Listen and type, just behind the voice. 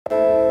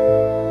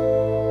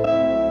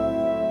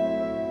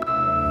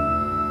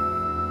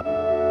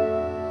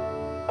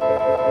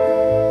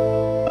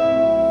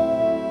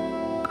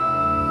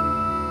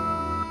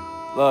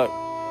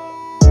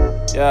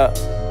Yeah.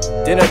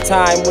 Dinner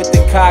time with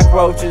the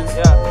cockroaches.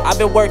 I've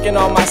been working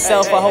on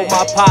myself, I hope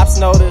my pops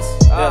notice.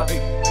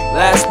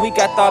 Last week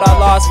I thought I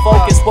lost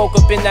focus. Woke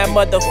up in that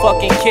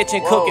motherfucking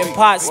kitchen cooking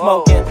pot,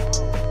 smoking.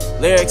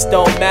 Lyrics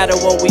don't matter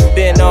what we've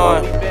been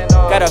on.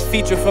 Got a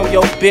feature from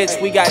your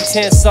bitch, we got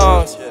 10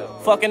 songs.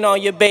 Fucking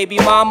on your baby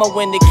mama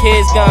when the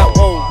kids gone.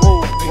 Whoa,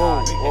 whoa,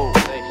 whoa, whoa.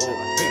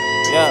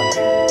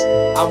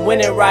 Yeah, I'm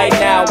winning right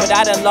now, but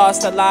I done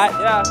lost a lot.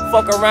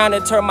 Fuck around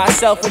and turn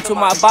myself into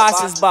my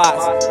boss's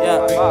boss.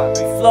 Yeah,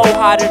 flow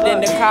hotter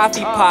than the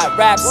coffee pot.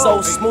 Rap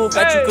so smooth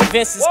that you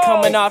convinced it's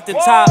coming off the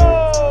top.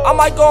 I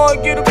might go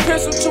and get a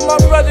pistol to my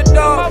brother,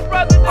 dog.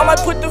 I might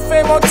put the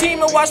fam on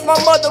team and watch my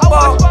mother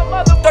ball.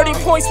 30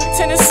 points with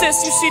 10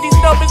 assists, you see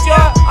these numbers,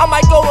 y'all. I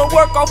might go and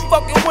work all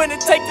fucking winter,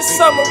 take the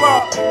summer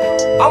off.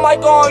 I might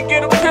go and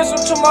get a pistol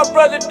to my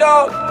brother,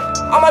 dog.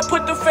 I might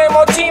put the fam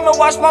on team and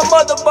watch my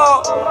mother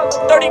ball.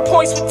 30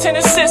 points with 10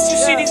 assists, you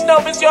see these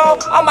numbers, y'all.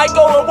 I might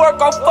go and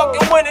work all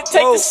fucking winter,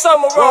 take the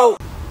summer off.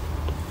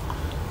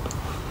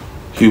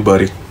 Hugh,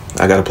 buddy,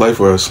 I got a play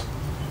for us.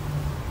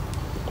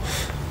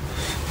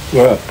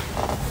 What?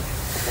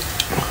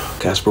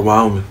 Casper,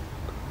 Wyoming.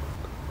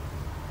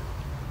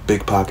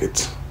 Big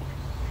pockets.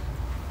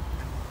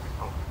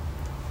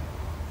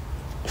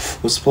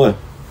 What's the play?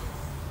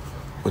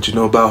 What you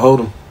know about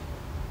Hold'em?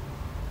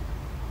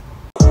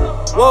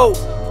 Whoa,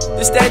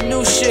 this that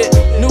new shit,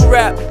 new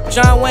rap,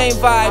 John Wayne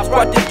vibes,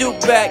 brought the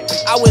Duke back.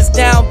 I was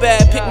down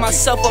bad, picked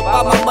myself up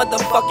by my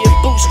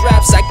motherfucking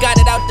bootstraps. I got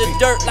it out the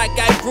dirt like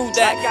I grew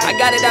that. I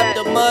got it out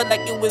the mud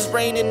like it was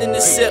raining in the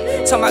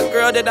sip. Tell my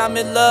girl that I'm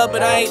in love,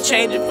 but I ain't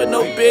changing for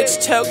no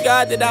bitch. Tell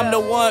God that I'm the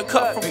one,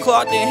 cut from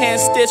cloth and hand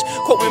stitched.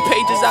 Quoting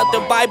pages out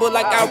the Bible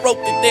like I wrote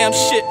the damn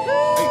shit.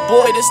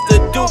 Boy, this the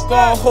Duke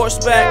on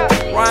horseback.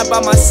 Rhyme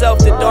by myself,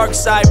 the dark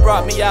side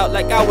brought me out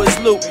like I was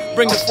Luke.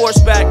 Bring the force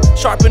back,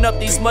 sharpen up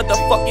these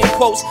motherfucking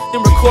quotes,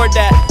 then record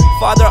that.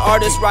 Father,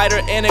 artist, writer,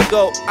 and a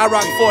goat. I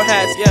rock 4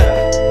 hats,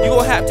 yeah. You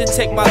gon' have to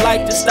take my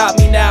life to stop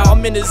me now.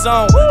 I'm in the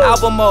zone,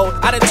 album mode.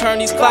 I done turn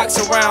these clocks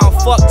around.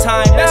 Fuck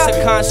time, that's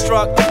a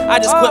construct. I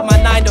just quit my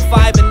 9 to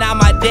 5 and now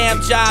my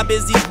damn job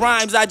is these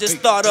rhymes I just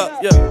thought up,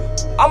 yeah.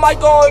 I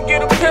might go and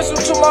get a pistol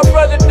to my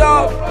brother,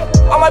 dog.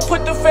 I might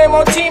put the fam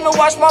on team and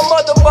watch my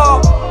mother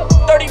ball.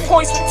 30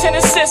 points with 10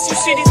 assists, you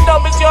see these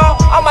numbers, y'all.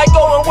 I might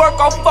go and work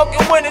all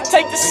fucking winter,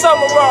 take the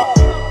summer off.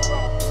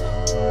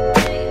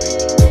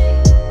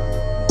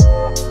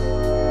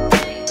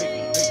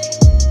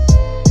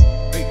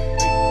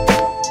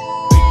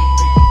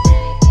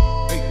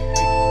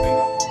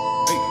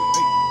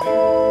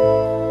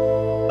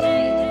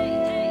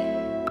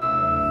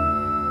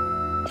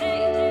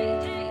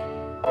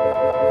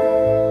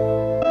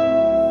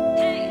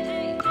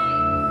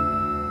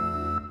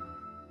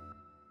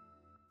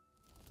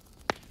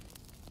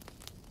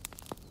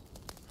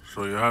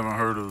 So you haven't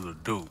heard of the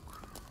Duke?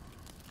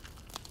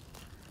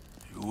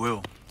 You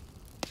will.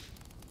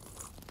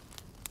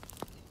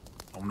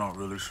 I'm not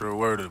really sure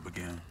where to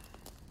begin.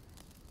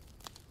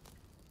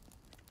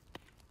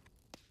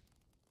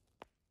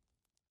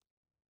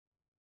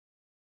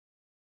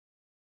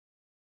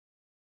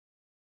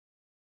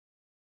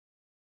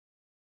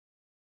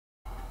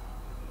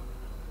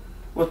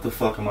 What the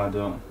fuck am I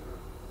doing?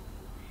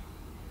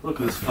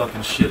 Look at this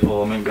fucking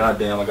shithole. I mean,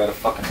 goddamn, I got a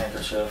fucking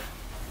handkerchief.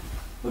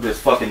 Look at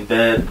this fucking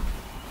bed.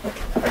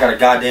 I got a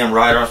goddamn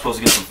rider. I'm supposed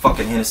to get some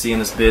fucking Hennessy in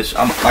this bitch.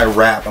 I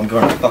rap. I'm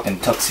going to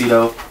fucking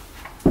tuxedo.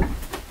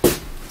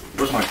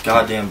 Where's my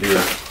goddamn beer?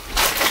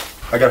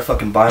 I gotta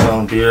fucking buy my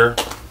own beer.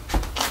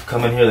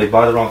 Come in here, they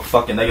buy the wrong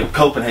fucking. They get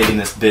Copenhagen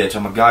this bitch.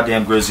 I'm a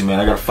goddamn grizzly man.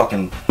 I got a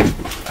fucking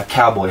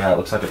cowboy hat.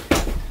 Looks like a.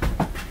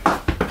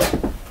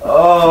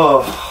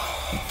 Oh,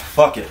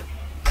 fuck it.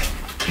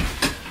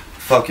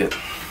 Fuck it.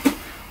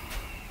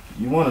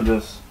 You wanted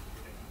this.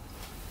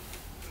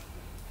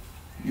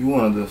 You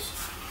wanted this.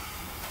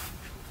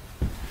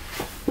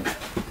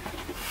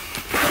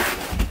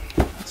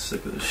 I'm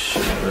sick of this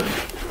shit already.